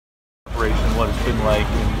preparation, what it's been like?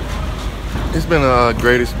 It's been a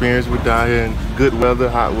great experience. We're down here in good weather,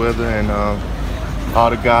 hot weather, and all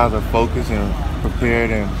the guys are focused and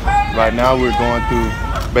prepared. And right now we're going through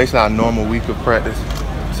basically our normal week of practice.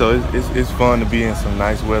 So it's fun to be in some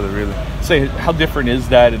nice weather, really. Say, how different is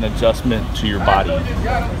that an adjustment to your body?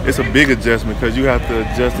 It's a big adjustment because you have to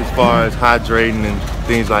adjust as far as hydrating and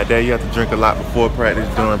things like that. You have to drink a lot before practice,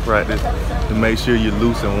 during practice, to make sure you're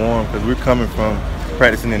loose and warm, because we're coming from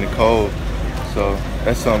practicing in the cold. So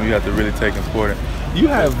that's something you have to really take important. You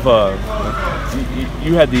have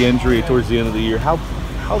you had the injury towards the end of the year.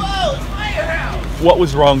 What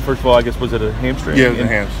was wrong? First of all, I guess, was it a hamstring? Yeah, it was a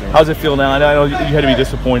hamstring. How's it feel now? I know you had to be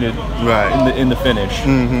disappointed, right, in the finish.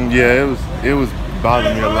 Mm-hmm. Yeah, it was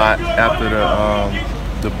bothering me a lot after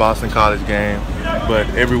the Boston College game, but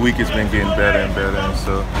every week it's been getting better and better, and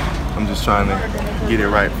so I'm just trying to get it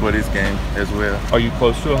right for this game as well. Are you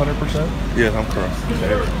close to 100%? Yes, I'm close.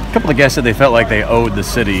 A couple of guys said they felt like they owed the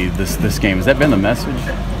city this game. Has that been the message?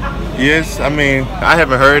 Yes, I mean, I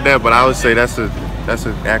haven't heard that, but I would say that's an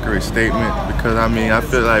accurate statement, because I mean, I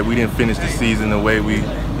feel like we didn't finish the season the way we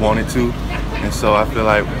wanted to, and so I feel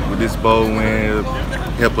like with this bowl win, it'll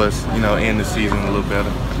help us, end the season a little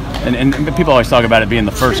better. And people always talk about it being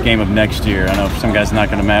the first game of next year. I know for some guys it's not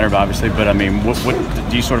going to matter, obviously, but I mean, what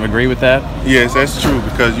do you sort of agree with that? Yes, that's true,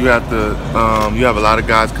 because you have to, you have a lot of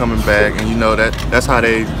guys coming back, and that's how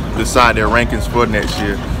they decide their rankings for next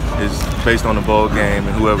year, is based on the bowl game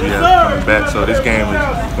and whoever you have coming back. So this game is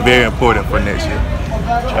very important for next year.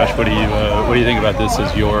 Josh, what do you think about this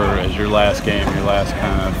as your last game, your last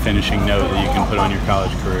kind of finishing note that you can put on your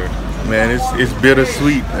college career? Man, it's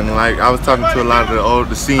bittersweet, and like I was talking to a lot of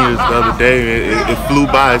the seniors the other day, it flew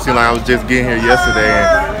by. It seemed like I was just getting here yesterday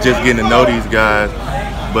and just getting to know these guys.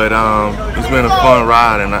 But it's been a fun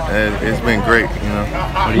ride, and it's been great.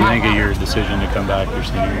 What do you think of your decision to come back your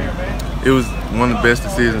senior year? It was one of the best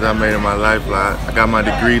decisions I made in my life. I got my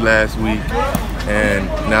degree last week, and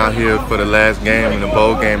now here for the last game in the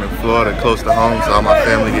bowl game in Florida, close to home, so all my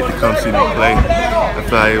family get to come see me play. I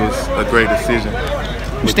feel like it was a great decision.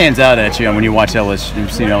 Who stands out at you when you watch LSU?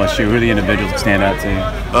 You've seen LSU. Who are the individuals that stand out to you?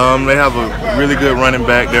 They have a really good running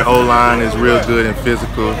back. Their O-line is real good and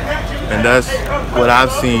physical, and that's what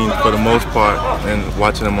I've seen for the most part and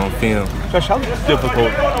watching them on film. Josh, how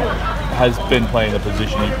difficult has been playing the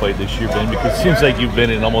position you played this year, Ben? Because it seems like you've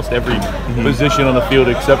been in almost every position on the field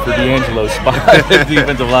except for D'Angelo's spot at the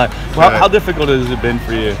defensive line. How difficult has it been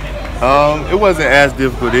for you? It wasn't as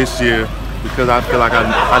difficult this year, because I feel like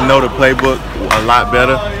I know the playbook a lot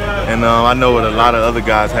better, and I know what a lot of other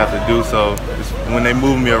guys have to do. So when they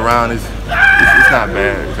move me around, it's not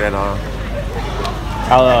bad at all.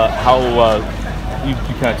 You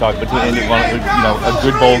kind of talked between a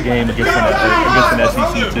good bowl game against an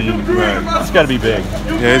SEC team. Right. It's got to be big.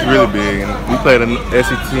 Yeah, it's really big, and we played an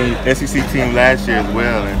SEC team last year as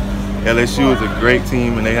well, and LSU is a great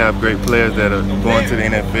team, and they have great players that are going to the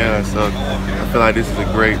NFL, and so I feel like this is a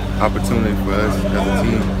great opportunity for us as a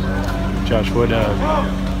team. Josh,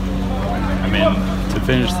 to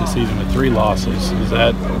finish the season with 3 losses, is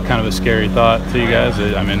that kind of a scary thought to you guys?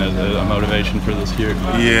 I mean, as a motivation for this year?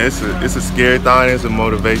 Yeah, it's a scary thought. It's a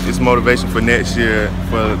motivation. It's motivation for next year,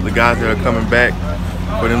 for the guys that are coming back,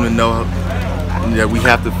 for them to know that we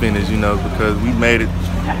have to finish, because we made it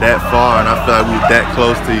that far, and I feel like we were that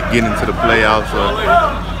close to getting to the playoffs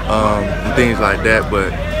and things like that.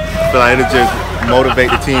 But I feel like it'll just motivate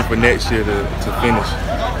the team for next year to finish.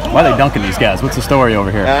 Why are they dunking these guys? What's the story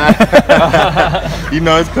over here?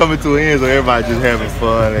 It's coming to an end, so everybody's just having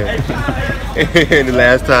fun. And the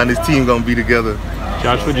last time this team gonna be together.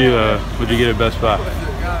 Josh, what'd you get at Best Buy?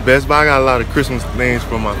 Best Buy, I got a lot of Christmas things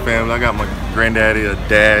from my family. I got my granddaddy a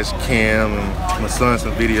dash cam, and my son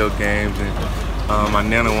some video games, and my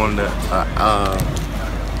nana wanted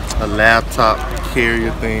a laptop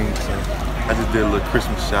carrier thing. So I just did a little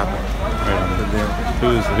Christmas shopping. Who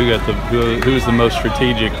was the most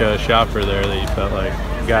strategic shopper there that you felt like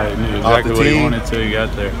knew exactly what he wanted till you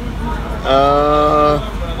got there?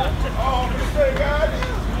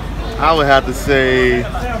 I would have to say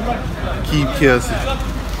Keith Kelsey.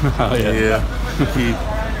 Oh, yeah. Yeah, Keith.